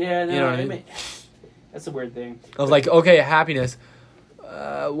point. Yeah, no, you know what I I mean? mean, that's a weird thing. I was like, okay, happiness.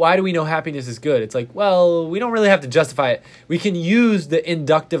 Why do we know happiness is good? It's like, well, we don't really have to justify it. We can use the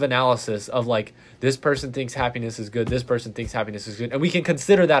inductive analysis of like, this person thinks happiness is good, this person thinks happiness is good, and we can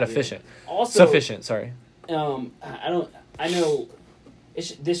consider that efficient. Also, Sufficient, sorry. I know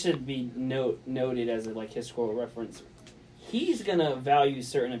this should be noted as a like historical reference. He's gonna value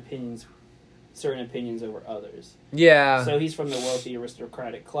certain opinions over others. Yeah. So he's from the wealthy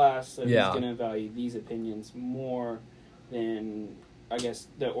aristocratic class, so Yeah. he's gonna value these opinions more than I guess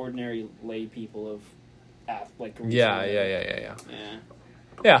the ordinary lay people of like Greece. Yeah. Yeah.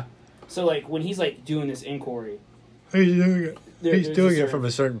 Yeah. So like when he's like doing this inquiry, He's doing it. there's a certain- from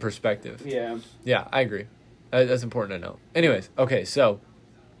a certain perspective. yeah. Yeah, I agree. That's important to know. Anyways, okay, so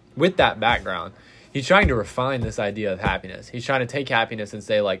with that background, he's trying to refine this idea of happiness. He's trying to take happiness and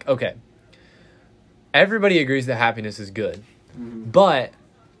say, like, okay, everybody agrees that happiness is good, but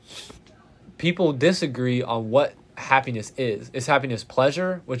people disagree on what happiness is. Is happiness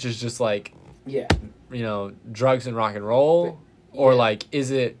pleasure, which is just like, Yeah. you know, drugs and rock and roll? Or, Yeah. like,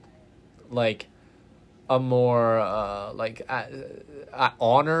 is it like a more,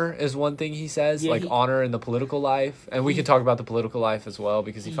 honor is one thing he says, Yeah, like he- honor in the political life. And we can talk about the political life as well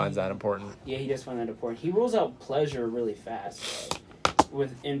because he finds that important. Yeah, he does find that important. He rules out pleasure really fast, though,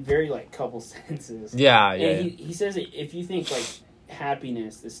 in very like couple sentences. Yeah, And he says that if you think like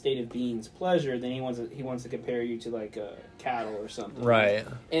happiness, the state of being's pleasure, then he wants to compare you to like a cattle or something. Right.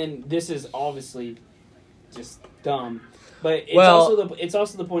 And this is obviously just dumb. But it's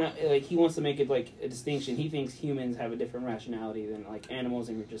also the point like he wants to make it like a distinction. He thinks humans have a different rationality than like animals,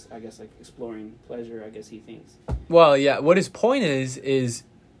 and we're just I guess like exploring pleasure. I guess he thinks. Well, yeah, what his point is,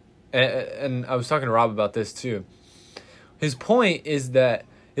 and I was talking to Rob about this too. His point is that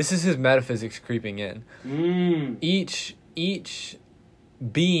this is his metaphysics creeping in. each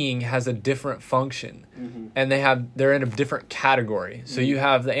being has a different function, Mm-hmm. and they're in a different category. So you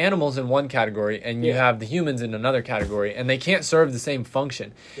have the animals in one category, and you Yeah. have the humans in another category, and they can't serve the same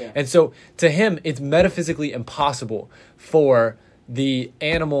function. Yeah. And so to him, it's metaphysically impossible for the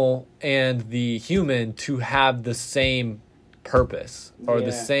animal and the human to have the same purpose or the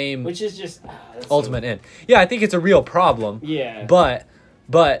Yeah. same Which is just that's ultimate end. Yeah, I think it's a real problem. Yeah. But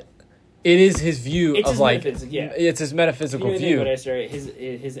it is his view It's of his like metaphysics, yeah. it's his metaphysical You know, view. what I started,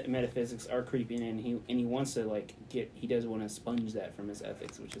 his metaphysics are creeping in. He wants to like he does want to sponge that from his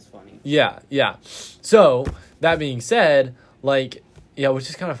ethics, which is funny. Yeah, yeah. So that being said, like, yeah, which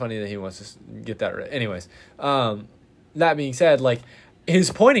is kind of funny that he wants to get that right. Anyways, that being said, like,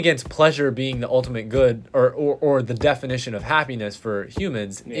 his point against pleasure being the ultimate good or the definition of happiness for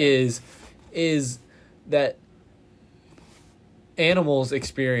humans Yeah. is that animals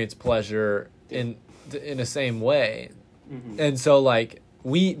experience pleasure in the same way. Mm-hmm. And so like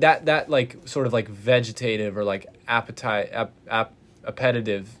that like sort of like vegetative or like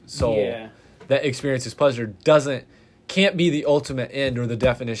appetitive soul Yeah. that experiences pleasure can't be the ultimate end or the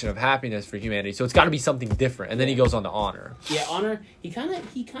definition of happiness for humanity. So it's got to be something different. And then he goes on to honor. Yeah, honor. He kind of.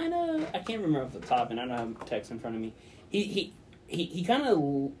 I can't remember off the top, and I don't have text in front of me. He kind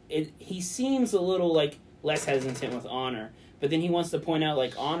of. He seems a little like less hesitant with honor, but then he wants to point out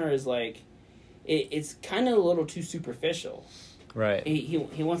like honor is like, it's kind of a little too superficial. Right.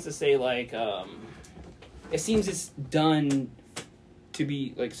 He wants to say like, it seems it's done to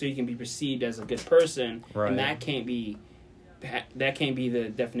be like so you can be perceived as a good person, Right. and that can't be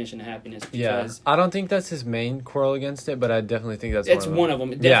the definition of happiness. Yeah. Because I don't think that's his main quarrel against it, but I definitely think that's it's one one of them.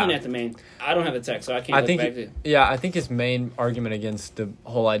 of them. Definitely Yeah. not the main. I don't have the text, so I can't I look think back to. yeah, I think his main argument against the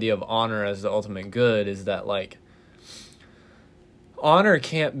whole idea of honor as the ultimate good is that like honor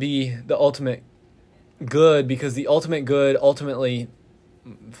can't be the ultimate good because the ultimate good ultimately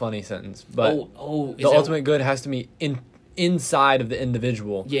funny sentence, but Is the that- ultimate good has to be inside of the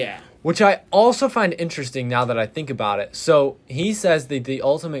individual. Yeah. Which I also find interesting now that I think about it. So he says that the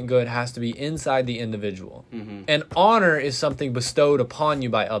ultimate good has to be inside the individual. Mm-hmm. And honor is something bestowed upon you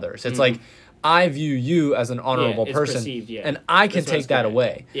by others. It's like, I view you as an honorable it's person. perceived, yeah. And I can That's what I was take that getting at.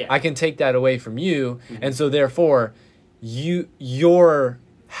 away. Yeah. I can take that away from you. And so therefore, your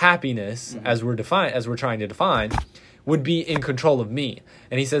happiness, as we're trying to define, would be in control of me.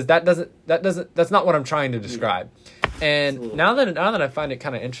 And he says that's not what I'm trying to describe. And Absolutely. now that I find it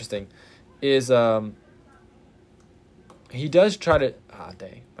kind of interesting, is he does try to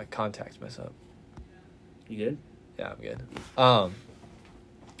dang, my contacts mess up. You good? Yeah, I'm good.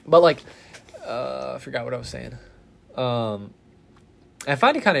 But like, I forgot what I was saying. I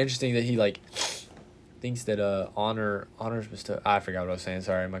find it kind of interesting that he like thinks that honors bestowed. I forgot what I was saying.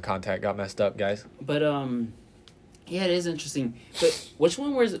 Sorry, my contact got messed up, guys. But yeah, it is interesting. But which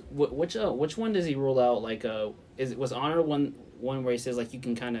one which one does he rule out? Like was honor one where he says like you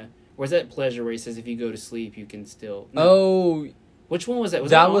can kind of, or is that pleasure where he says if you go to sleep you can still? No. Oh, Which one was that?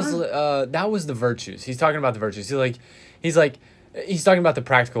 Was that that was honor? that was the virtues. He's talking about the virtues. He's talking about the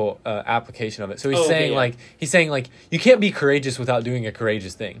practical application of it. So he's saying like you can't be courageous without doing a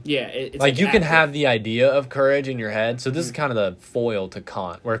courageous thing. Yeah, it's Like you can active. have the idea of courage in your head. So this is kind of the foil to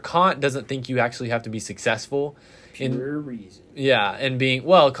Kant, where Kant doesn't think you actually have to be successful pure reason. Yeah, and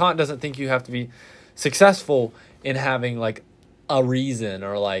Kant doesn't think you have to be successful in having like a reason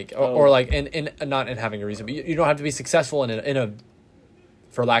or like or like in not in having a reason, but you don't have to be successful in a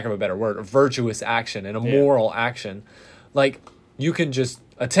for lack of a better word, a virtuous action and a moral action. Like you can just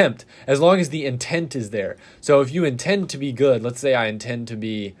attempt as long as the intent is there. So if you intend to be good, let's say I intend to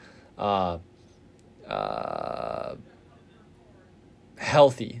be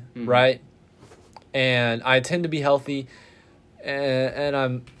healthy, right? And I tend to be healthy,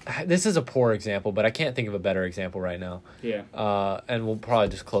 and this is a poor example, but I can't think of a better example right now. Yeah. And we'll probably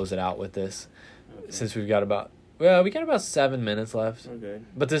just close it out with this, since we got about 7 minutes left. Okay.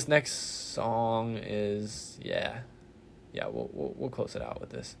 But this next song is we'll close it out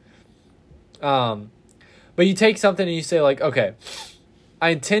with this. But you take something and you say like, okay, I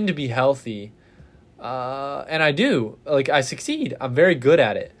intend to be healthy, and I do. Like I succeed. I'm very good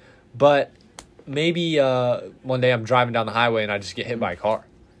at it, but maybe one day I'm driving down the highway and I just get hit by a car.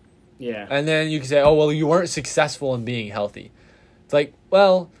 Yeah. And then you can say, oh, well, you weren't successful in being healthy. It's like,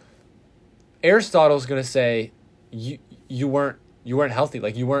 well, Aristotle's going to say you weren't healthy.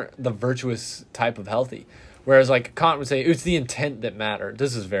 Like you weren't the virtuous type of healthy. Whereas like Kant would say it's the intent that mattered.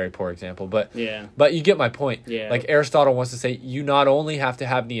 This is a very poor example, but you get my point. Yeah. Like Aristotle wants to say you not only have to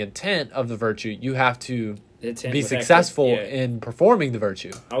have the intent of the virtue, you have to Intent be with successful yeah. in performing the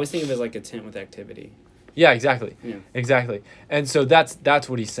virtue. I always think of it as like a tent with activity. Yeah, exactly. Yeah. Exactly. And so that's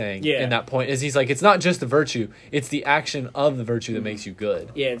what he's saying Yeah. in that point is he's like, it's not just the virtue, it's the action of the virtue that makes you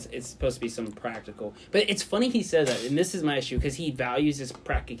good. Yeah, it's supposed to be some practical. But it's funny he says that, and this is my issue, because he values his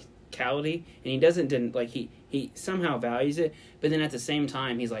practicality, and he doesn't, like, he somehow values it, but then at the same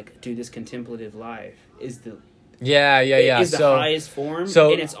time, he's like, dude, this contemplative life is the is the highest form,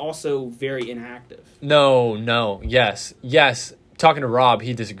 and it's also very inactive. No. Yes. Talking to Rob,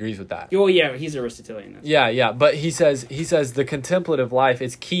 he disagrees with that. Oh, yeah, he's Aristotelian. Yeah, but he says the contemplative life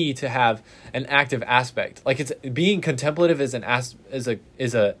is key to have an active aspect. Like it's being contemplative is is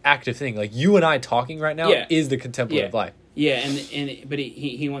a active thing. Like you and I talking right now is the contemplative life. Yeah, but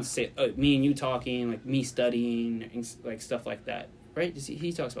he wants to say me and you talking, like me studying, and like stuff like that, right?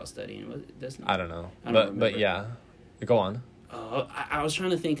 He talks about studying, doesn't he? I don't know, remember. but yeah, go on. I was trying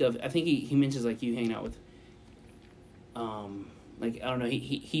to think of. I think he mentions like you hanging out with. Like I don't know.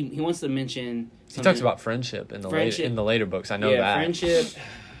 He wants to mention. He talks about friendship in the later books. I know that friendship.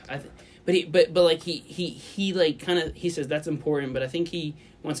 But like he like kind of he says that's important, but I think he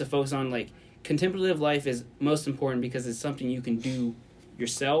wants to focus on like contemplative life is most important because it's something you can do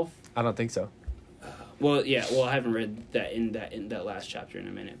yourself. I don't think so. Well, yeah. Well, I haven't read that in that last chapter in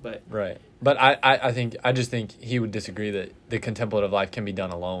a minute, but right. But I just think he would disagree that the contemplative life can be done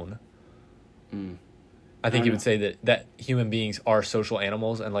alone. I think he would say that human beings are social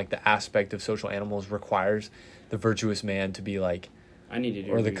animals, and like the aspect of social animals requires the virtuous man to be like,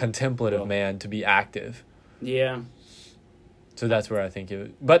 or the contemplative man to be active. Yeah. So that's where I think it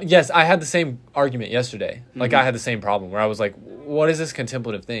would. But yes, I had the same argument yesterday. Like I had the same problem where I was like, what is this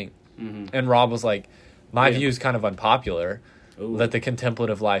contemplative thing? And Rob was like, my view is kind of unpopular. Ooh. That the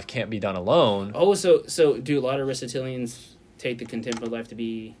contemplative life can't be done alone. Oh, so do a lot of Aristotelians take the contemplative life to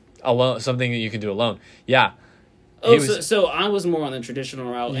be alone, something that you can do alone? Yeah. Oh, so I was more on the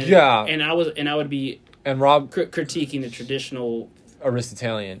traditional route. And I would be Rob critiquing the traditional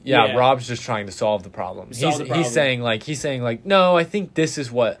Aristotelian. Yeah, Rob's just trying to solve the problem. He's saying like no, I think this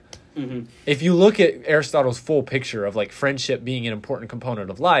is what if you look at Aristotle's full picture of like friendship being an important component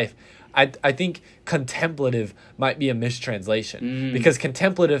of life, I think contemplative might be a mistranslation because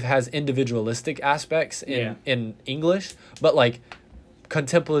contemplative has individualistic aspects in English, but like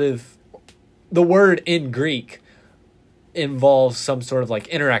contemplative, the word in Greek involves some sort of like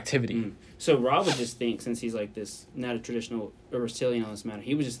interactivity. So Rob would just think, since he's like this, not a traditional Aristotelian on this matter,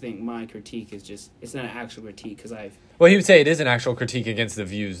 he would just think my critique is just, it's not an actual critique because Well, he would say it is an actual critique against the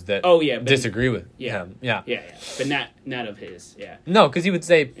views that disagree with him. Yeah. But not of his, No, because he would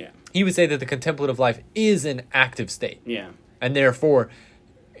say that the contemplative life is an active state. Yeah. And therefore,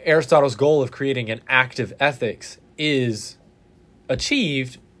 Aristotle's goal of creating an active ethics is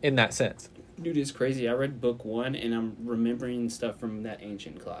achieved in that sense. Dude, it's crazy. I read book 1 and I'm remembering stuff from that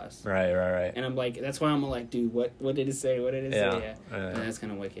ancient class. Right. And I'm like, that's why I'm like, dude, what did it say? What did it say? Yeah. And that's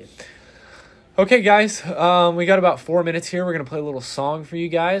kind of wicked. Okay, guys. We got about 4 minutes here. We're going to play a little song for you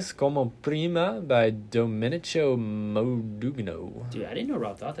guys. Como Prima by Domenico Modugno. Dude, I didn't know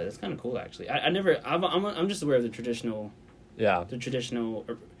Rob thought that. That's kind of cool, actually. I'm just aware of the traditional... Yeah. The traditional...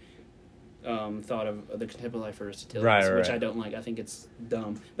 thought of the contemplative life for Aristotelians, which I don't like. I think it's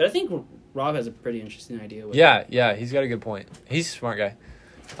dumb. But I think Rob has a pretty interesting idea. Yeah, he's got a good point. He's a smart guy.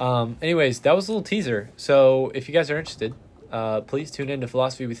 Anyways, that was a little teaser. So if you guys are interested, please tune in to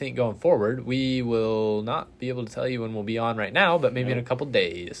Philosophy We Think going forward. We will not be able to tell you when we'll be on right now, but maybe in a couple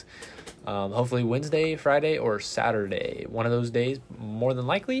days. Hopefully Wednesday, Friday, or Saturday. One of those days, more than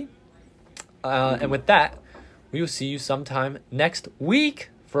likely. And with that, we will see you sometime next week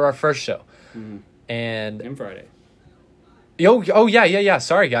for our first show. And Friday. Oh yeah.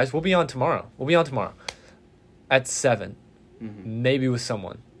 Sorry guys, we'll be on tomorrow. At 7. Maybe with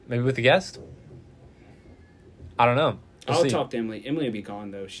someone. Maybe with a guest. I don't know. I'll talk to Emily. Emily will be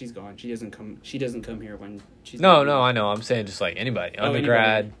gone though. She's gone. She doesn't come here when she's. No, I know. I'm saying just like anybody,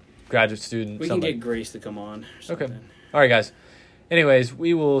 undergrad, graduate student. We can get Grace to come on. Okay. All right, guys. Anyways,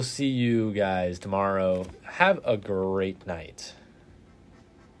 we will see you guys tomorrow. Have a great night.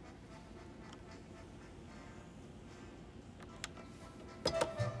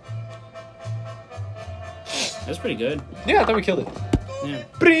 That's pretty good. Yeah, I thought we killed it. Yeah.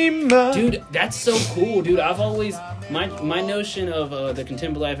 Prima. Dude, that's so cool, dude. I've always my notion of the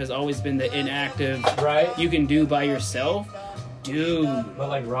contemplative life has always been the inactive, right? You can do by yourself, dude. But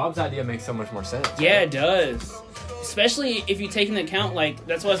like Rob's idea makes so much more sense. Yeah, right? It does. Especially if you take into account, like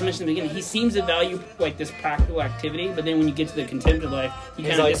that's what I was mentioning in the beginning. He seems to value like this practical activity, but then when you get to the contemplative life, he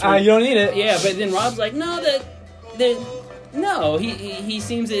kind of like, you don't need it. Yeah, but then Rob's like, no, no, he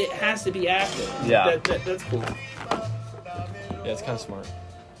seems it has to be active. Yeah, that's cool. Yeah, it's kind of smart.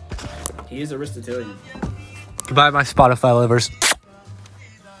 He is Aristotelian. Goodbye, my Spotify lovers.